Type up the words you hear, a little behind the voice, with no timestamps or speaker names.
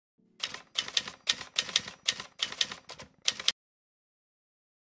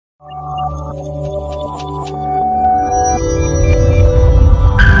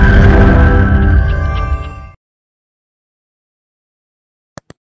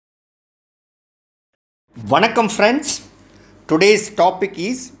Vanakkam friends, today's topic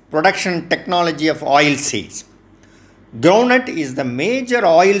is production technology of oil seeds. Groundnut is the major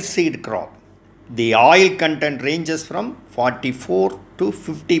oil seed crop. The oil content ranges from 44 to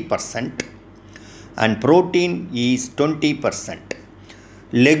 50% and protein is 20%.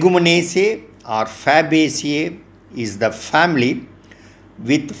 Leguminosae or Fabaceae is the family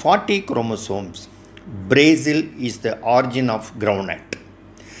with 40 chromosomes. Brazil is the origin of groundnut.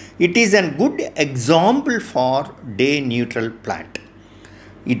 It is a good example for day neutral plant.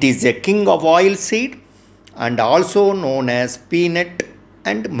 It is a king of oil seed and also known as peanut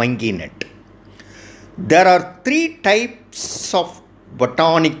and monkey nut. There are three types of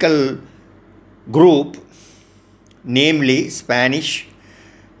botanical group, namely Spanish,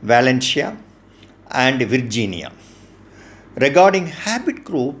 Valencia and Virginia. Regarding habit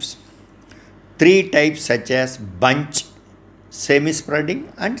groups, three types such as bunch,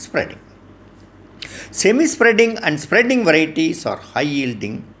 semi-spreading and spreading. Semi-spreading and spreading varieties are high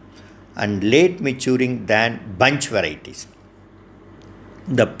yielding and late maturing than bunch varieties.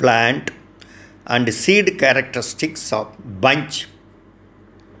 The plant and seed characteristics of bunch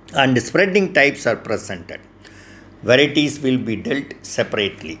and spreading types are presented. Varieties will be dealt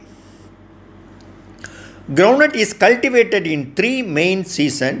separately. Groundnut is cultivated in three main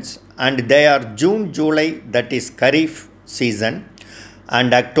seasons and they are June, July, that is Kharif season,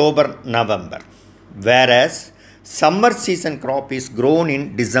 and October, November, whereas summer season crop is grown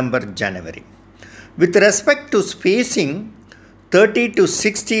in December, January. With respect to spacing, 30 to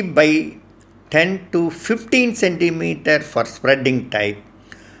 60 by 10 to 15 centimeter for spreading type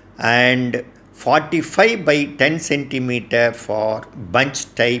and 45 by 10 centimeter for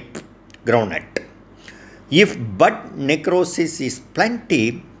bunch type groundnut. If bud necrosis is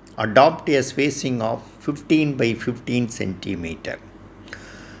plenty, adopt a spacing of 15 by 15 centimeter.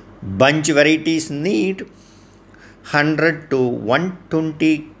 Bunch varieties need 100 to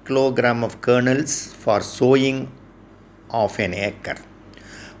 120 kilogram of kernels for sowing of an acre,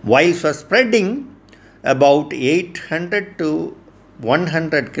 while for spreading about 800 to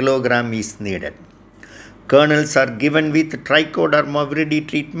 100 kilogram is needed. Kernels are given with trichoderma viride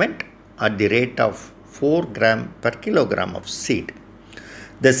treatment at the rate of 4 gram per kilogram of seed.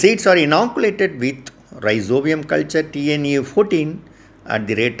 The seeds are inoculated with Rhizobium culture TNE14 at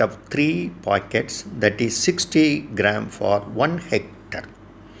the rate of 3 packets, that is 60 gram for 1 hectare.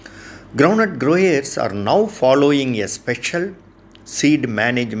 Groundnut growers are now following a special seed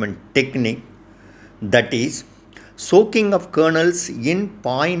management technique, that is soaking of kernels in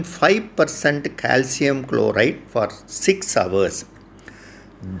 0.5% calcium chloride for 6 hours.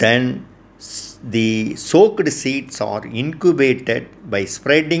 Then the soaked seeds are incubated by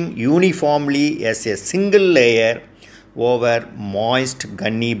spreading uniformly as a single layer over moist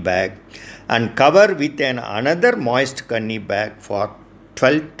gunny bag and cover with another moist gunny bag for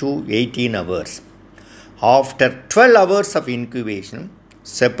 12 to 18 hours. After 12 hours of incubation,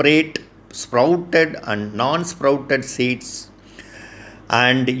 separate sprouted and non-sprouted seeds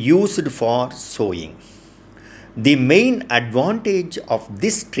and used for sowing. The main advantage of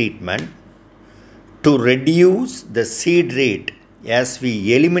this treatment to reduce the seed rate as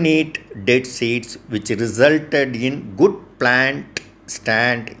we eliminate dead seeds, which resulted in good plant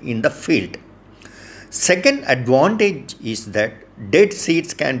stand in the field. Second advantage is that dead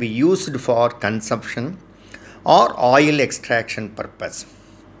seeds can be used for consumption or oil extraction purpose.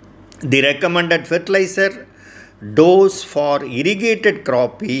 The recommended fertilizer dose for irrigated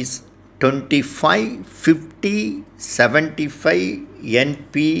crop is 25, 50, 75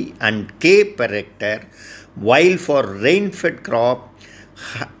 NP and K per hectare, while for rain-fed crop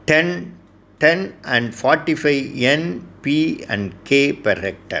 10 and 45 NP and K per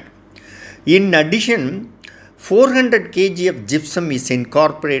hectare. In addition, 400 kg of gypsum is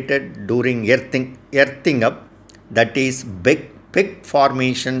incorporated during earthing up, that is peg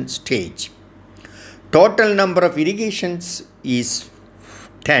formation stage. Total number of irrigations is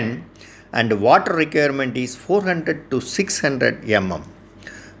 10 and water requirement is 400 to 600 mm.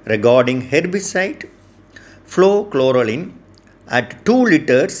 Regarding herbicide, fluochlorolene at 2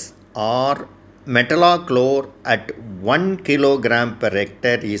 liters or metolachlor at 1 kilogram per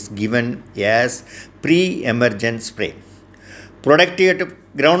hectare is given as pre-emergent spray. Productivity of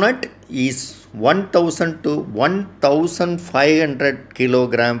groundnut is 1000 to 1500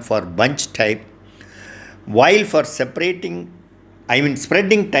 kilogram for bunch type, while for spreading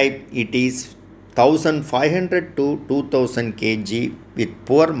type it is 1500 to 2000 kg with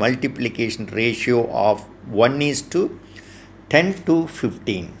poor multiplication ratio of 1:10 to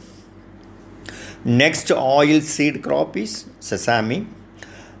 15. Next oil seed crop is sesame.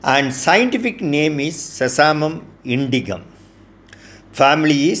 and scientific name is Sesamum indigum.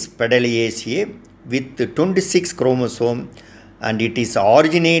 Family is Pedaliaceae with 26 chromosomes, and it is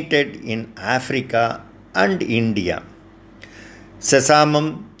originated in Africa and India.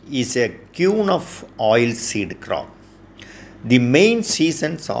 Sesamum is a queen of oilseed crop. The main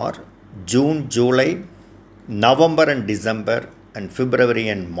seasons are June, July, November and December, and February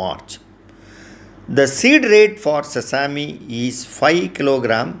and March. The seed rate for sesame is 5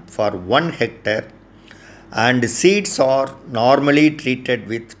 kg for 1 hectare, and seeds are normally treated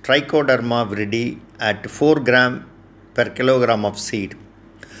with Trichoderma viride at 4 gram per kilogram of seed.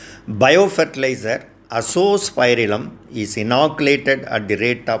 Biofertilizer Azospirillum is inoculated at the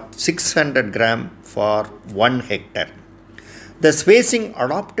rate of 600 gram for 1 hectare. The spacing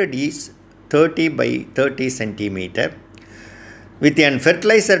adopted is 30 by 30 centimeter. With an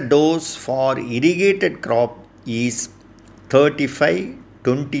fertilizer dose for irrigated crop is 35,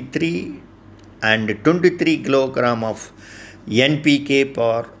 23 and 23 kg of NPK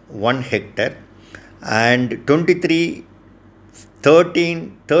per 1 hectare and 13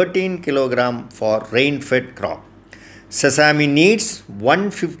 kg for rain-fed crop. Sesame needs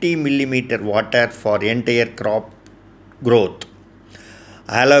 150 mm water for entire crop growth.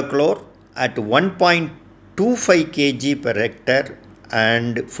 Halochlor at 1.25 kg per hectare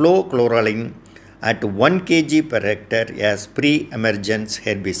and flucloraline at 1 kg per hectare as pre-emergence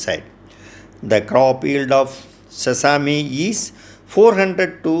herbicide. The crop yield of sesame is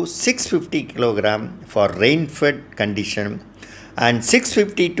 400 to 650 kg for rain-fed condition and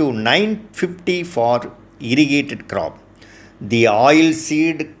 650 to 950 for irrigated crop. The oil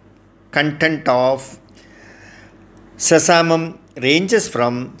seed content of sesamum ranges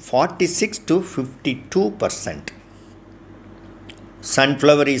from 46 to 52%.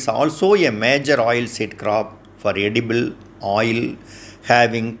 Sunflower is also a major oilseed crop for edible oil,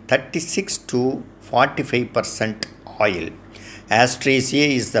 having 36 to 45% oil.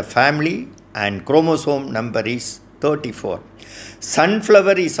 Asteraceae is the family and chromosome number is 34.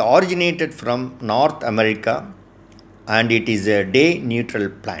 Sunflower is originated from North America and it is a day neutral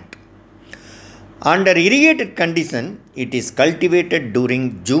plant. Under irrigated condition, it is cultivated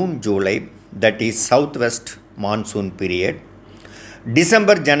during June-July, that is southwest monsoon period.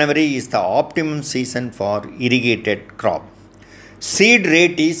 December-January is the optimum season for irrigated crop. Seed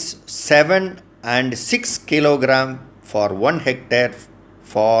rate is 7 and 6 kg for 1 hectare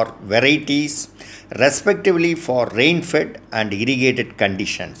for varieties, respectively for rain-fed and irrigated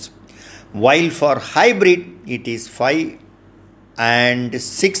conditions, while for hybrid it is 5 and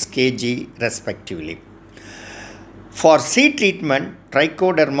 6 kg respectively. For seed treatment,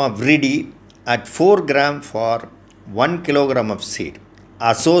 Trichoderma viride at 4 gram for 1 kg of seed.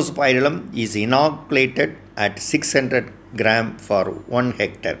 Azospirillum is inoculated at 600 gram for 1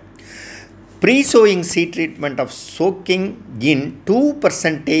 hectare. Pre-sowing seed treatment of soaking in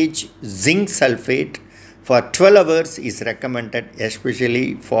 2% zinc sulfate for 12 hours is recommended,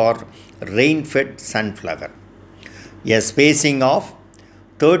 especially for rain-fed sunflower. A spacing of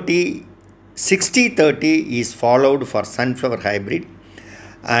 60-30 is followed for sunflower hybrid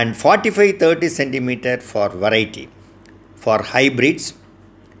and 45-30 cm for variety. For hybrids,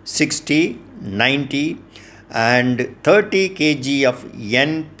 60, 90 and 30 kg of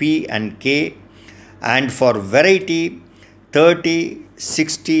N, P and K, and for variety 30,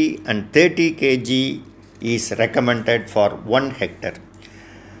 60 and 30 kg is recommended for 1 hectare.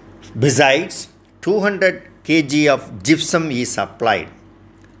 Besides, 200 kg of gypsum is applied.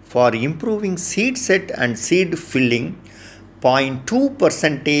 For improving seed set and seed filling,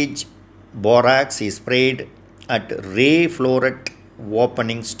 0.2% borax is sprayed at ray floret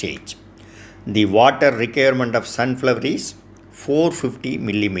opening stage. The water requirement of sunflower is 450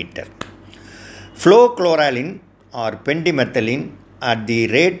 mm. Flucloraline or pendimethalin at the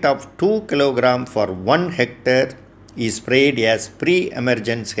rate of 2 kg for 1 hectare is sprayed as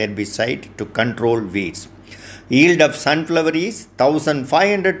pre-emergence herbicide to control weeds. Yield of sunflower is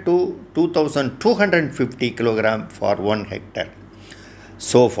 1500 to 2250 kg for 1 hectare.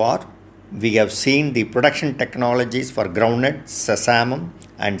 So far, we have seen the production technologies for groundnut, sesamum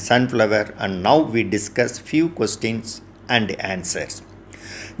and sunflower, and now we discuss few questions and answers.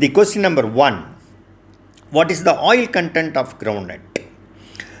 The question number 1. What is the oil content of groundnut?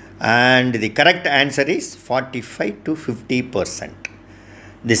 And the correct answer is 45 to 50%.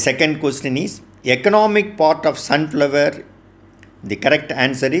 The second question is economic part of sunflower. The correct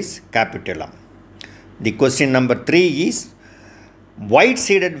answer is capitulum. The question number 3 is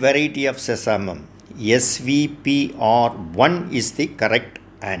white-seeded variety of sesamum. SVPR1 is the correct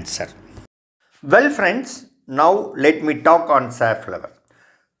answer. Well friends, now let me talk on safflower.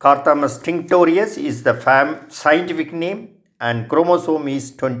 Carthamus tinctorius is the scientific name and chromosome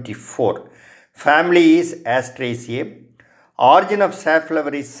is 24. Family is Astraceae. Origin of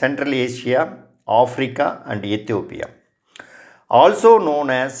safflower is Central Asia, Africa and Ethiopia. Also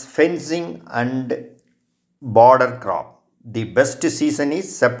known as fencing and border crop. The best season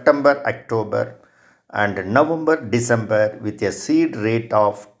is September, October and November, December with a seed rate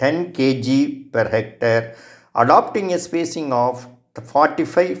of 10 kg per hectare, adopting a spacing of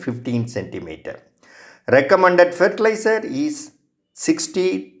 45-15 cm. Recommended fertilizer is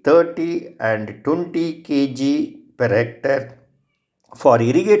 60, 30 and 20 kg per hectare for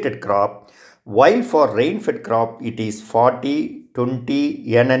irrigated crop, while for rain-fed crop it is 40-20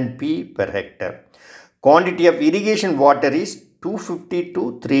 NNP per hectare. Quantity of irrigation water is 250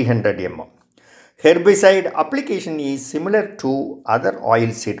 to 300 mm. Herbicide application is similar to other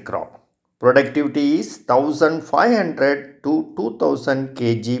oilseed crop. Productivity is 1500 to 2000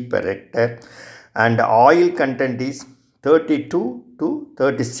 kg per hectare and oil content is 32 to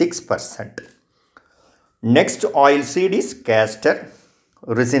 36%. Next oilseed is castor,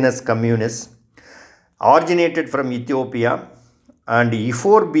 Ricinus communis, originated from Ethiopia, and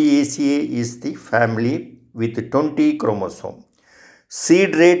Euphorbiaceae is the family with 20 chromosome.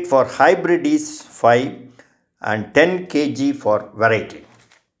 Seed rate for hybrid is 5 and 10 kg for variety.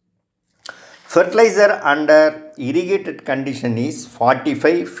 Fertilizer under irrigated condition is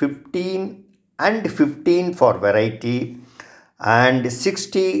 45, 15 and 15 for variety and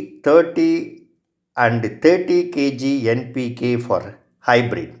 60, 30 and 30 kg NPK for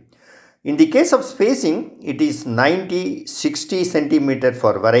hybrid. In the case of spacing, it is 90-60 cm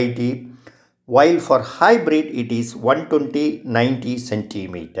for variety, while for hybrid it is 120-90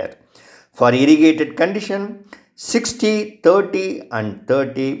 cm. For irrigated condition, 60-30 and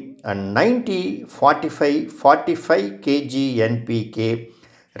 30 and 90-45 kg NPK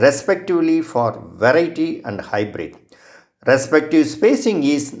respectively for variety and hybrid. Respective spacing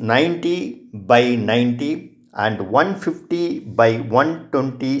is 90-90 and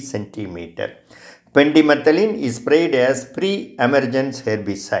 150-120 cm. Pendimethalin is sprayed as pre-emergence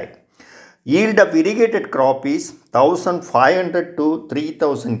herbicide. Yield of irrigated crop is 1500 to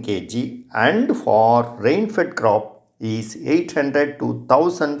 3000 kg and for rain-fed crop is 800 to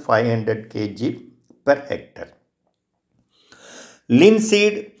 1500 kg per hectare.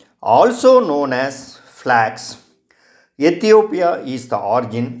 Linseed, also known as flax. Ethiopia is the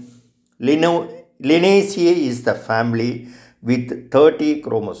origin. Linaceae is the family with 30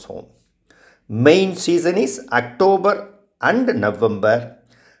 chromosome. Main season is October and November.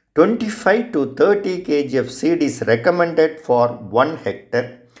 25 to 30 kg of seed is recommended for 1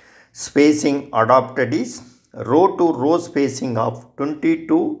 hectare. Spacing adopted is row to row spacing of 20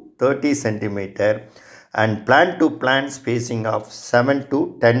 to 30 cm and plant to plant spacing of 7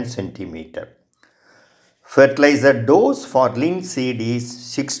 to 10 cm. Fertilizer dose for linseed is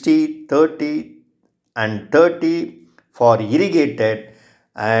 60, 30 and 30 for irrigated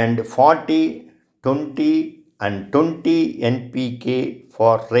and 40, 20 and 20 NPK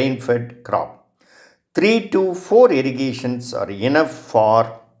for rain-fed crop. 3 to 4 irrigations are enough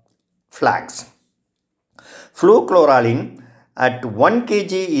for flax. Flucloraline at 1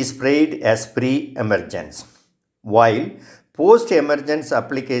 kg is sprayed as pre-emergence, while post-emergence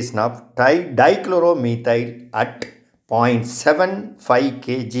application of dichloromethyl at 0.75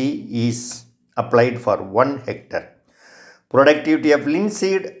 kg is applied for 1 hectare. Productivity of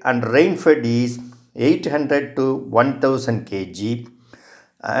linseed and rain-fed is 800 to 1000 kg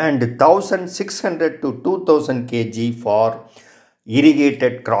and 1600 to 2000 kg for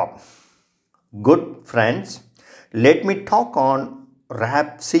irrigated crop. Good friends, let me talk on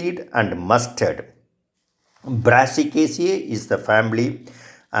rapeseed and mustard. Brassicaceae is the family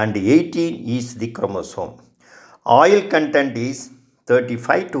and 18 is the chromosome. Oil content is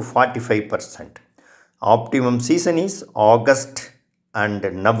 35 to 45%. Optimum season is August and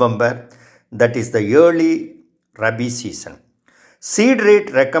November, that is the early Rabi season. Seed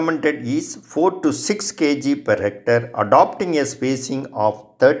rate recommended is 4 to 6 kg per hectare, adopting a spacing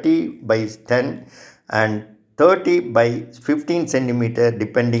of 30 by 10 and 30 by 15 cm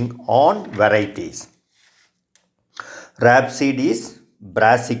depending on varieties. Rapeseed is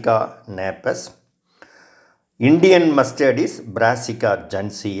Brassica napus. Indian mustard is Brassica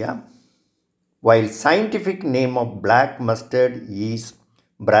jancea, while scientific name of black mustard is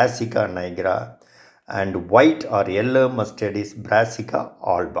Brassica nigra and white or yellow mustard is Brassica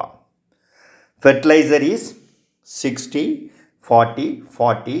alba. Fertilizer is 60, 40,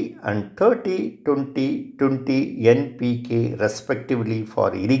 40 and 30, 20, 20 NPK respectively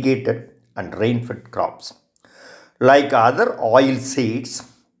for irrigated and rain-fed crops. Like other oil seeds,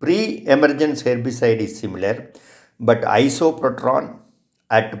 Pre-emergence herbicide is similar, but isoprotron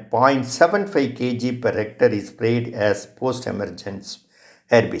at 0.75 kg per hectare is sprayed as post-emergence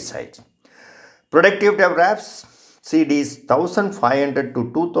herbicide. Productivity of rapeseed is 1500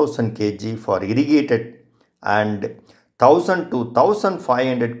 to 2000 kg for irrigated and 1000 to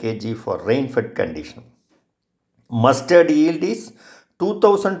 1500 kg for rain-fed condition. Mustard yield is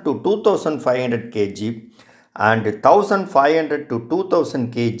 2000 to 2500 kg and 1500 to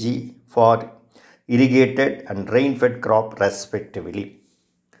 2000 kg for irrigated and rain-fed crop respectively.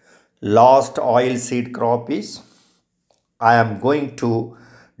 Last oilseed crop is I am going to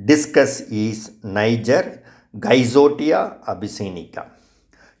discuss is Niger Ghizotia abyssinica.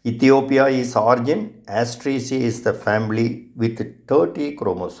 Ethiopia is origin. Asteraceae is the family with 30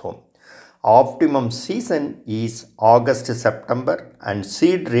 chromosomes. Optimum season is August-September and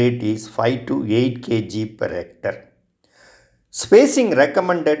seed rate is 5 to 8 kg per hectare. Spacing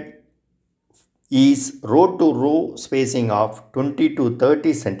recommended is row to row spacing of 20 to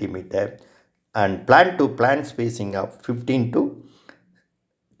 30 cm and plant to plant spacing of 10 to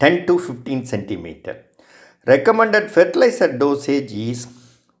 15 cm. Recommended fertilizer dosage is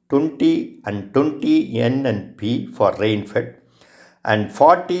 20 and 20 NNP for rain-fed and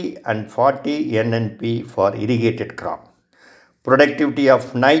 40 and 40 NNP for irrigated crop. Productivity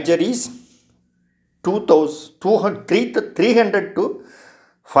of Niger is 300 to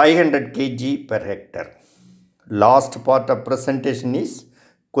 500 kg per hectare. Last part of presentation is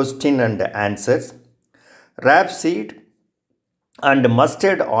question and answers. Rapeseed and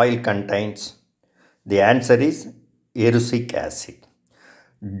mustard oil contains. The answer is erucic acid.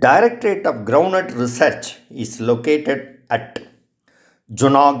 Directorate of Groundnut Research is located at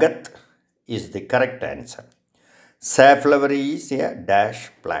Junagadh is the correct answer. Safflower is a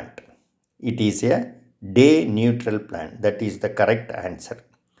dash plant. It is a day neutral plant. That is the correct answer.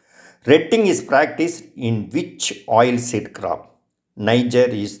 Retting is practiced in which oilseed crop? Niger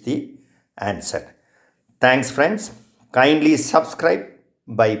is the answer. Thanks friends. Kindly subscribe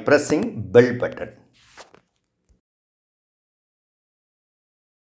by pressing bell button.